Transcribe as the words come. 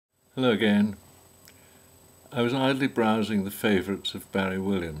Hello again. I was idly browsing the favourites of Barry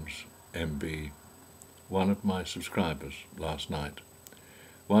Williams, MB, one of my subscribers, last night.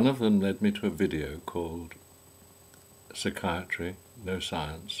 One of them led me to a video called Psychiatry, No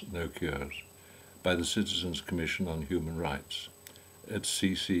Science, No Cures, by the Citizens Commission on Human Rights at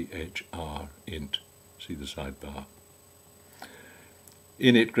CCHR-INT, see the sidebar.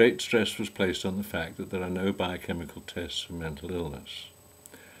 In it, great stress was placed on the fact that there are no biochemical tests for mental illness.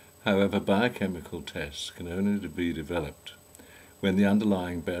 However, biochemical tests can only be developed when the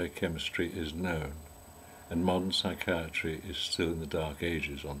underlying biochemistry is known, and modern psychiatry is still in the dark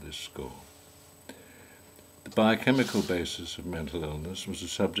ages on this score. The biochemical basis of mental illness was a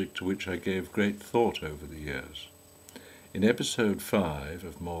subject to which I gave great thought over the years. In episode 5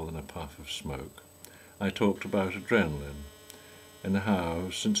 of More Than a Puff of Smoke, I talked about adrenaline and how,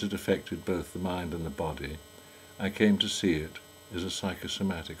 since it affected both the mind and the body, I came to see it as a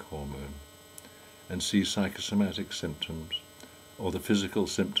psychosomatic hormone, and see psychosomatic symptoms, or the physical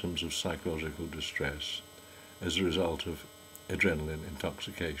symptoms of psychological distress, as a result of adrenaline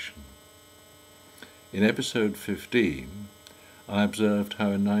intoxication. In episode 15, I observed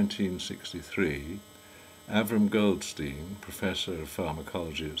how in 1963, Avram Goldstein, professor of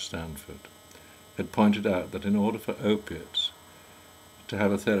pharmacology at Stanford, had pointed out that in order for opiates to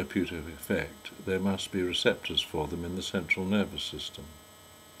have a therapeutic effect, there must be receptors for them in the central nervous system.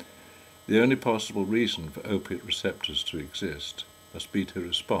 The only possible reason for opiate receptors to exist must be to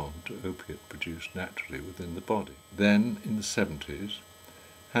respond to opiate produced naturally within the body. Then, in the 70s,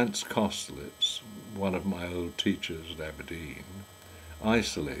 Hans Kosterlitz, one of my old teachers at Aberdeen,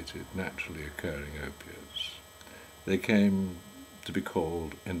 isolated naturally occurring opiates. They came to be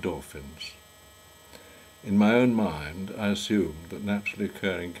called endorphins. In my own mind, I assumed that naturally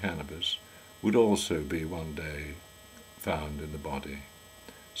occurring cannabis would also be one day found in the body.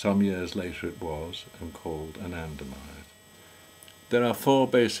 Some years later it was, and called anandamide. There are 4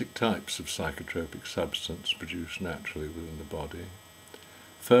 basic types of psychotropic substance produced naturally within the body.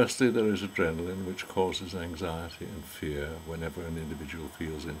 Firstly, there is adrenaline, which causes anxiety and fear whenever an individual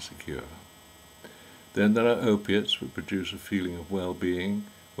feels insecure. Then there are opiates, which produce a feeling of well-being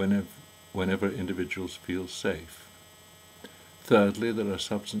whenever individuals feel safe. Thirdly, there are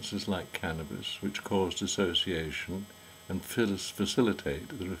substances like cannabis, which cause dissociation and facilitate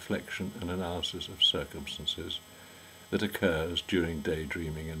the reflection and analysis of circumstances that occurs during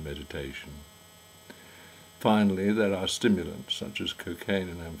daydreaming and meditation. Finally, there are stimulants such as cocaine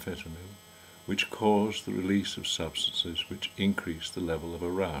and amphetamine, which cause the release of substances which increase the level of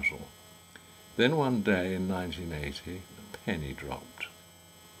arousal. Then one day in 1980, a penny dropped.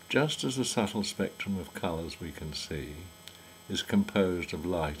 Just as the subtle spectrum of colours we can see is composed of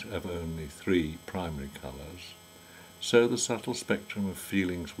light of only 3 primary colours, so the subtle spectrum of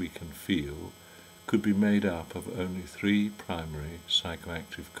feelings we can feel could be made up of only 3 primary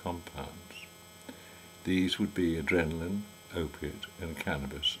psychoactive compounds. These would be adrenaline, opiate, and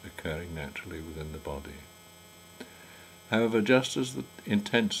cannabis occurring naturally within the body. However, just as the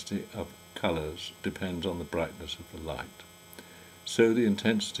intensity of colours depends on the brightness of the light, so the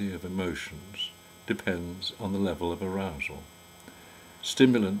intensity of emotions depends on the level of arousal.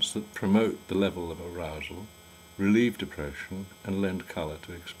 Stimulants that promote the level of arousal relieve depression and lend colour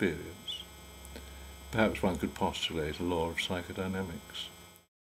to experience. Perhaps one could postulate a law of psychodynamics.